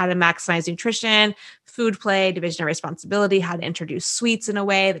eating, how to maximize nutrition, food play, division of responsibility, how to introduce sweets in a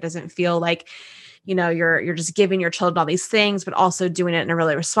way that doesn't feel like, you're just giving your children all these things, but also doing it in a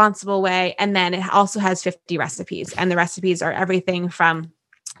really responsible way. And then it also has 50 recipes, and the recipes are everything from,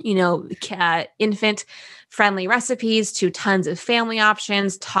 infant friendly recipes to tons of family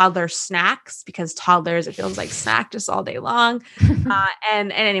options, toddler snacks, because toddlers, it feels like snack just all day long.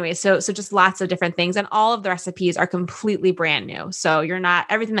 And anyway, so just lots of different things. And all of the recipes are completely brand new. So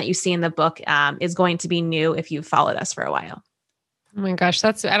everything that you see in the book is going to be new if you've followed us for a while. Oh my gosh,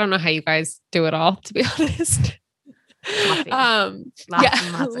 I don't know how you guys do it all, to be honest. So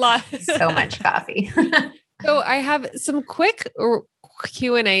much coffee. So I have some quick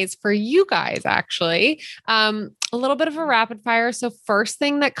Q&As for you guys, actually. A little bit of a rapid fire. So first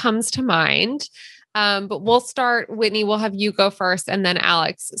thing that comes to mind, but we'll start, Whitney, we'll have you go first and then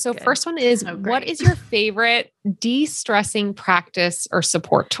Alex. So First one is, what is your favorite de-stressing practice or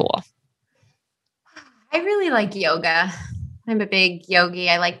support tool? I really like yoga. I'm a big yogi.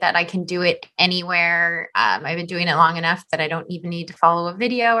 I like that I can do it anywhere. I've been doing it long enough that I don't even need to follow a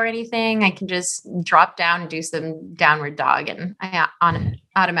video or anything. I can just drop down and do some downward dog, and I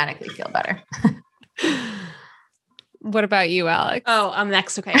automatically feel better. What about you, Alex? Oh, I'm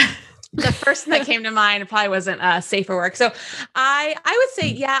next. Okay. The first thing that came to mind probably wasn't safe for work. So I would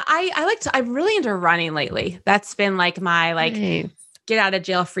say, I'm really into running lately. That's been like my nice. Get out of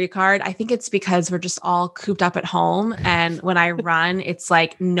jail free card. I think it's because we're just all cooped up at home. And when I run, it's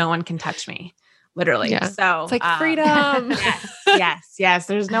like no one can touch me, literally. Yeah. So it's like freedom. Yes.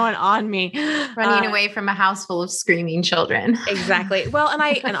 There's no one on me. Running away from a house full of screaming children. Exactly. Well, and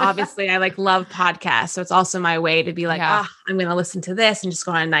obviously I love podcasts. So it's also my way to be like, I'm going to listen to this and just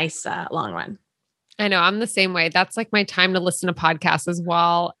go on a nice long run. I know, I'm the same way. That's like my time to listen to podcasts as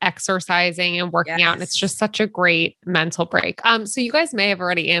well, exercising and working out. And it's just such a great mental break. So you guys may have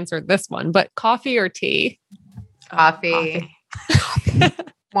already answered this one, but coffee or tea? Coffee.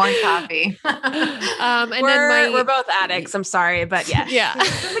 More coffee. And we're both addicts. I'm sorry, but yeah.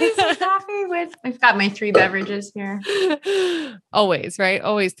 Somebody some coffee with. I've got my 3 beverages here. Always, right?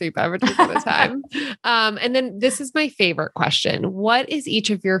 Always 3 beverages at a time. And then this is my favorite question: what is each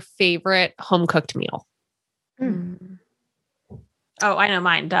of your favorite home cooked meal? Oh, I know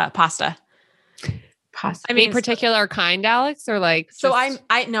mine. Pasta. Pasta. I mean, particular kind, Alex, or like? So I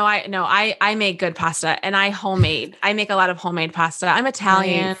make good pasta, and I make a lot of homemade pasta. I'm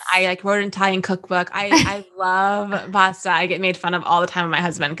Italian. Nice. I wrote an Italian cookbook. I love pasta. I get made fun of all the time with my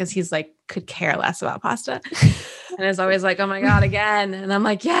husband because he's like could care less about pasta. And it's always like, oh my God, again. And I'm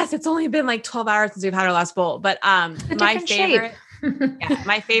like, yes, it's only been like 12 hours since we've had our last bowl. But my favorite,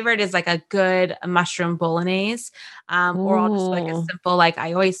 my favorite is like a good mushroom bolognese, or I'll just like a simple, like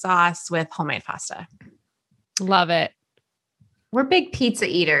aioli sauce with homemade pasta. Love it. We're big pizza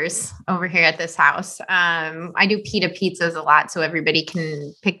eaters over here at this house. I do pita pizzas a lot, so everybody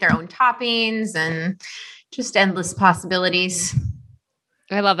can pick their own toppings and just endless possibilities.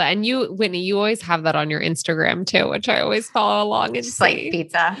 I love that. And you, Whitney, you always have that on your Instagram too, which I always follow along and just like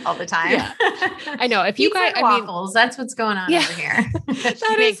pizza all the time. Yeah. I know. If you guys, waffles, that's what's going on over here.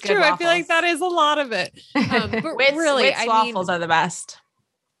 That is true. Waffles. I feel like that is a lot of it. But really, waffles are the best.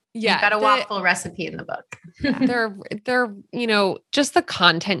 Yeah. You've got a waffle recipe in the book. They're, just the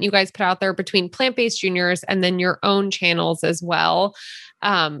content you guys put out there between Plant-Based Juniors and then your own channels as well.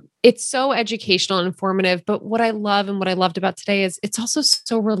 It's so educational and informative, but what I love and what I loved about today is it's also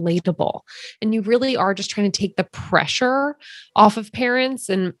so relatable, and you really are just trying to take the pressure off of parents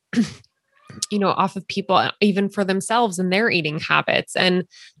and off of people, even for themselves and their eating habits. And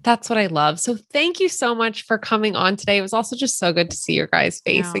that's what I love. So thank you so much for coming on today. It was also just so good to see your guys'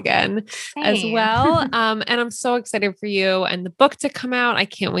 face again as well. And I'm so excited for you and the book to come out. I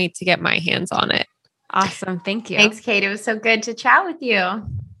can't wait to get my hands on it. Awesome. Thank you. Thanks, Kate. It was so good to chat with you.